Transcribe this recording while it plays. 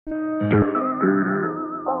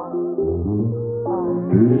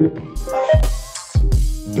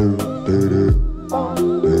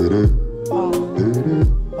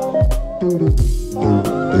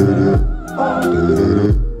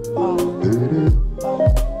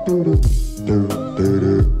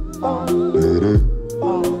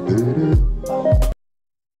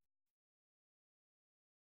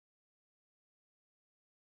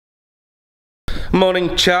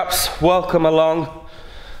Morning chaps, welcome along.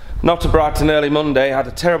 Not a bright and early Monday. I had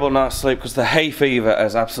a terrible night's sleep because the hay fever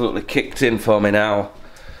has absolutely kicked in for me now.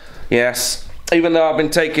 Yes, even though I've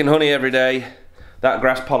been taking honey every day, that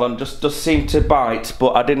grass pollen just does seem to bite,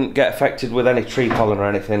 but I didn't get affected with any tree pollen or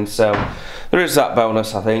anything, so there is that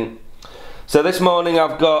bonus, I think. So this morning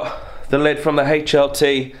I've got the lid from the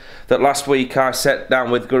HLT that last week I set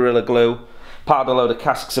down with Gorilla Glue, piled a load of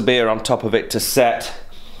casks of beer on top of it to set.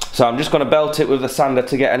 So I'm just going to belt it with the sander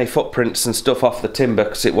to get any footprints and stuff off the timber,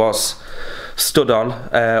 because it was stood on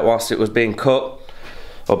whilst it was being cut,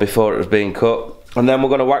 or before it was being cut. And then we're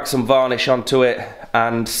going to whack some varnish onto it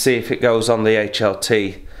and see if it goes on the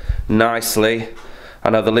HLT nicely. I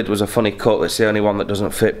know the lid was a funny cut, it's the only one that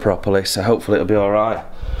doesn't fit properly, so hopefully it'll be alright.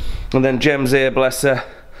 And then Gem's here, bless her,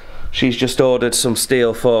 she's just ordered some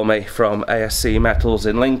steel for me from ASC Metals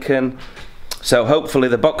in Lincoln. So hopefully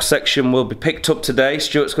the box section will be picked up today.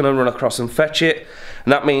 Stuart's going to run across and fetch it,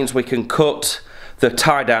 and that means we can cut the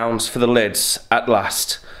tie downs for the lids at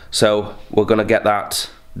last. So we're going to get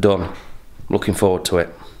that done. Looking forward to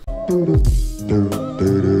it. Caught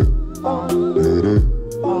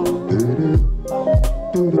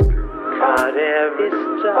every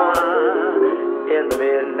star in the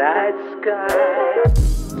midnight sky.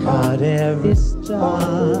 Caught every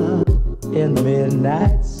star in the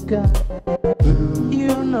midnight sky.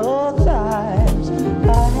 You know times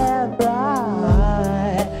I have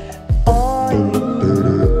bright for you.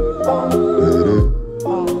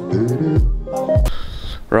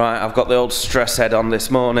 Right, I've got the old stress head on this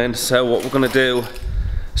morning, so what we're going to do,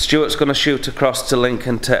 Stuart's going to shoot across to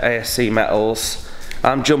Lincoln to ASC Metals.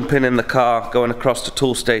 I'm jumping in the car, going across to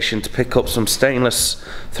Tool Station to pick up some stainless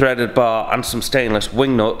threaded bar and some stainless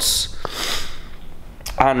wing nuts.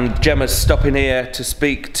 And Gemma's stopping here to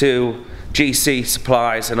speak to GC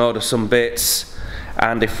Supplies and order some bits,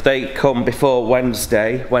 and if they come before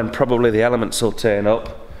Wednesday, when probably the elements will turn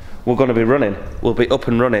up, we're going to be running. We'll be up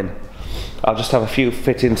and running. I'll just have a few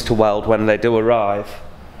fittings to weld when they do arrive,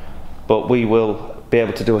 but we will be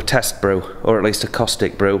able to do a test brew, or at least a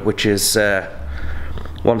caustic brew, which is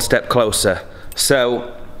one step closer.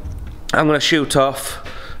 So I'm going to shoot off.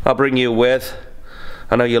 I'll bring you with.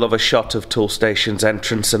 I know you'll have a shot of Tool Station's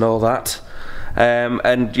entrance and all that.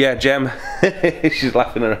 And yeah, Gem, she's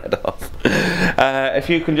laughing her head off. If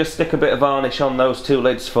you can just stick a bit of varnish on those two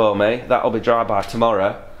lids for me, that'll be dry by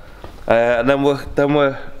tomorrow. And then we're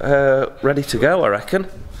ready to go, I reckon.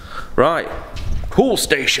 Right, Tool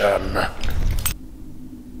Station.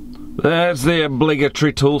 There's the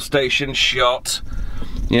obligatory Tool Station shot.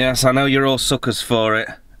 Yes, I know you're all suckers for it.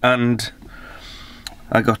 And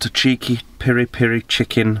I got a cheeky piri-piri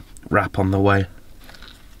chicken wrap on the way.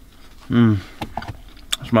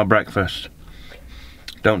 That's my breakfast.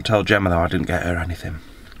 Don't tell Gemma though, I didn't get her anything.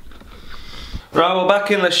 Right, we're back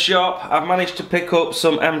in the shop. I've managed to pick up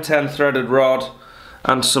some M10 threaded rod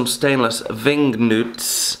and some stainless wing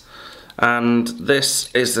nuts. And this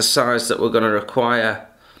is the size that we're going to require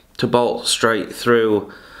to bolt straight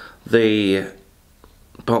through the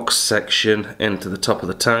box section into the top of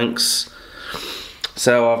the tanks.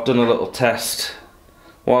 So I've done a little test.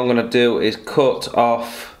 What I'm going to do is cut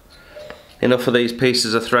off enough of these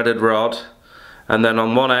pieces of threaded rod, and then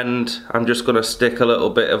on one end I'm just going to stick a little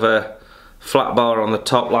bit of a flat bar on the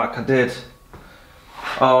top, like I did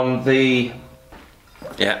on the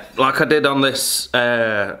this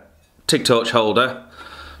TIG torch holder.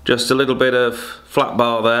 Just a little bit of flat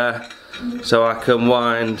bar there, so I can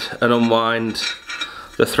wind and unwind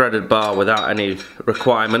the threaded bar without any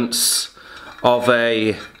requirements of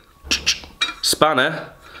a spanner.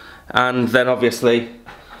 And then obviously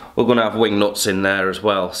we're going to have wing nuts in there as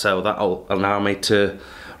well, so that'll allow me to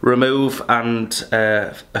remove and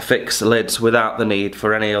affix lids without the need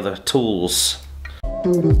for any other tools.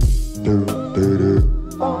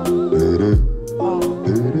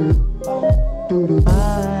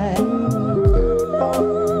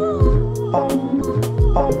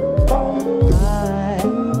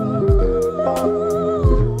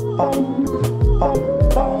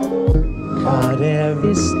 Caught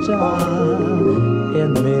every star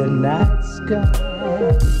in the midnight sky.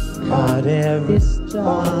 Caught every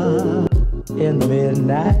star in the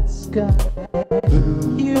midnight sky.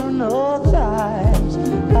 You know times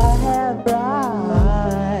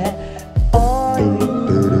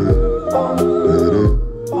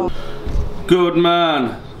Good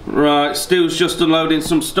man. Right, Stu's just unloading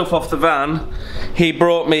some stuff off the van. He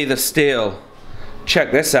brought me the steel.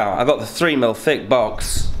 Check this out. I got the 3mm thick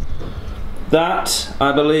box. That,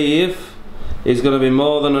 I believe, is going to be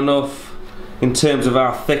more than enough in terms of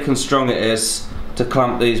how thick and strong it is to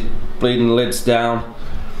clamp these bleeding lids down.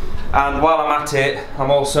 And while I'm at it,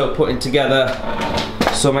 I'm also putting together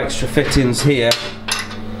some extra fittings here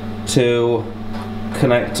to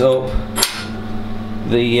connect up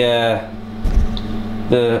the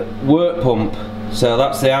work pump. So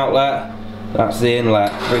that's the outlet, that's the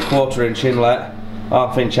inlet, 3/4 inch inlet,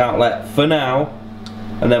 1/2 inch outlet for now,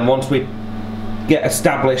 and then once we get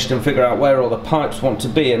established and figure out where all the pipes want to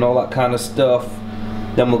be and all that kind of stuff,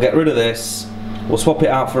 then we'll get rid of this, we'll swap it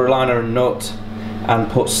out for a liner and nut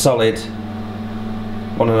and put solid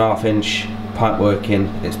 1.5 inch pipe work in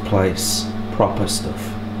its place. Proper stuff.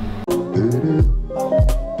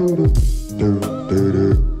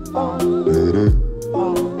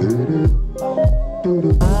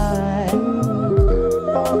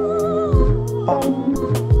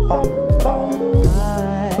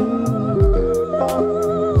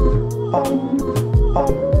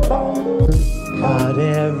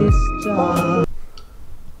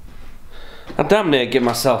 I damn near give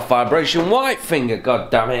myself vibration white finger, god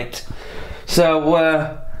damn it. So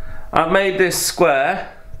I made this square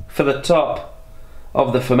for the top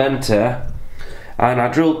of the fermenter, and I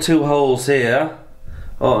drilled 2 holes here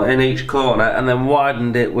in each corner and then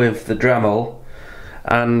widened it with the Dremel,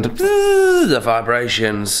 and the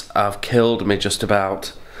vibrations have killed me just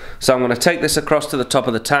about. So I'm going to take this across to the top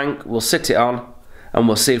of the tank, we'll sit it on, and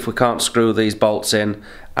we'll see if we can't screw these bolts in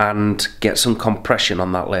and get some compression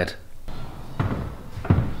on that lid.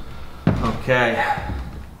 Okay,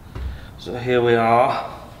 so here we are.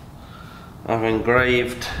 I've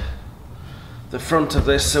engraved the front of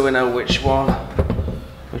this so we know which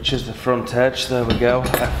is the front edge. There we go,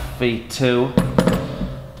 FV2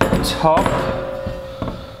 top.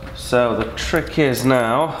 So the trick is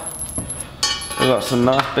now, we've got some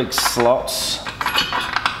nice big slots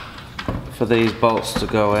for these bolts to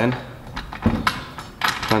go in.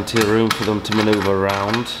 Plenty of room for them to manoeuvre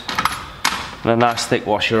around. And a nice thick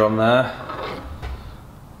washer on there.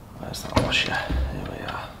 Where's that washer? Here we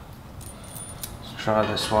are. Let's try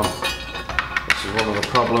this one. This is one of the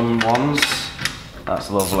problem ones.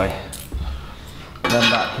 That's lovely.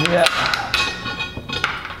 Then back here.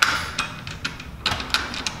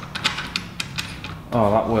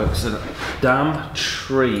 Oh, that works a damn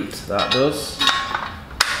treat, that does.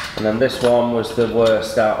 And then this one was the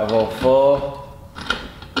worst out of all 4.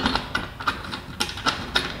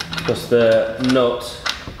 Because the nut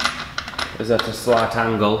is at a slight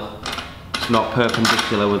angle. It's not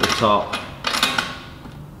perpendicular with the top.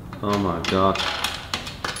 Oh my god.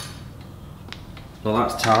 Well,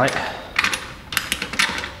 that's tight.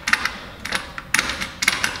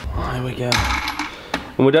 Here we go.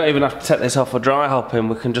 And we don't even have to take this off for dry hopping,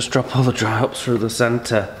 we can just drop all the dry hops through the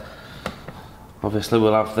centre. Obviously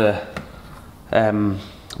we'll have the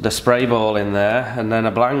spray ball in there and then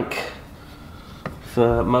a blank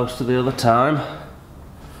for most of the other time.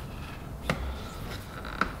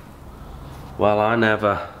 Well, I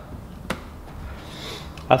never.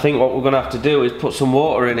 I think what we're going to have to do is put some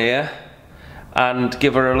water in here and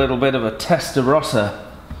give her a little bit of a testarossa.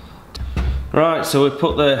 Right, so we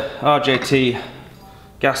put the RJT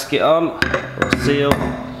gasket on, or seal,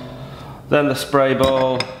 then the spray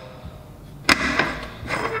ball,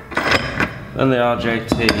 then the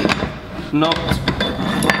RJT nut,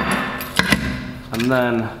 and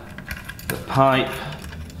then the pipe,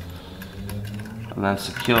 and then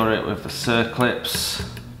secure it with the circlips.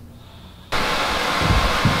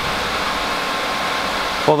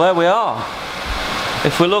 Well, there we are.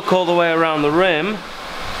 If we look all the way around the rim,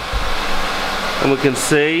 and we can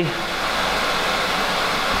see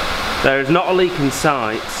there is not a leak in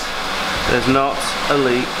sight. There's not a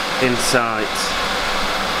leak in sight.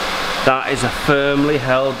 That is a firmly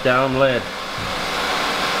held down lid.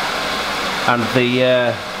 And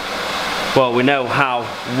the, well, we know how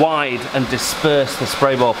wide and dispersed the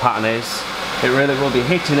spray ball pattern is. It really will be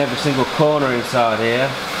hitting every single corner inside here.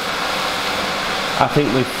 I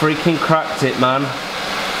think we've freaking cracked it, man.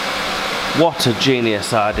 What a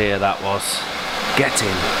genius idea that was. Get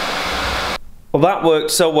in. Well, that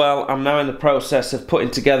worked so well, I'm now in the process of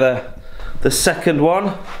putting together the second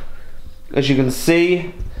one. As you can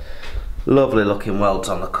see, lovely looking welds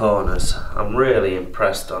on the corners. I'm really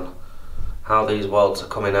impressed on how these welds are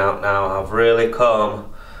coming out now. I've really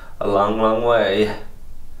come a long way.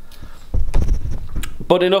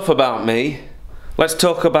 But enough about me. Let's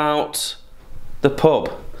talk about the pub.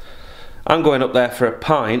 I'm going up there for a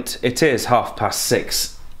pint. It is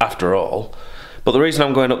 6:30 after all. But the reason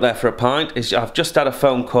I'm going up there for a pint is I've just had a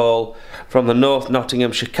phone call from the North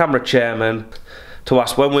Nottinghamshire Camera chairman to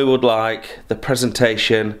ask when we would like the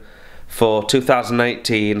presentation for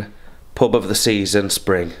 2018 Pub of the Season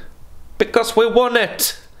Spring. Because we won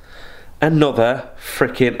it! Another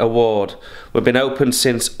freaking award. We've been open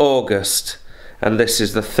since August, and this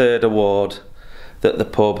is the 3rd award that the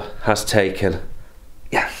pub has taken.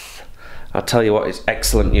 Yes! I'll tell you what, it's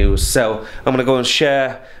excellent news. So I'm going to go and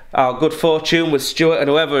share our good fortune with Stuart and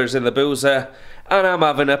whoever is in the boozer, and I'm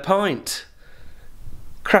having a pint.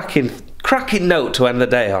 Cracking note to end the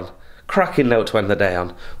day on. Cracking note to end the day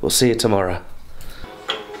on. We'll see you tomorrow.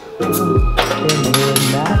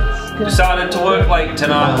 Decided to work late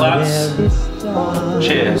tonight, lads.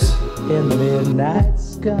 Cheers. In the midnight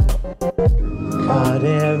sky, caught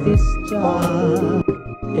every star.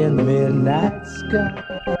 In the midnight sky,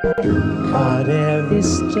 caught every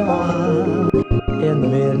star. In the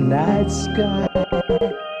midnight sky.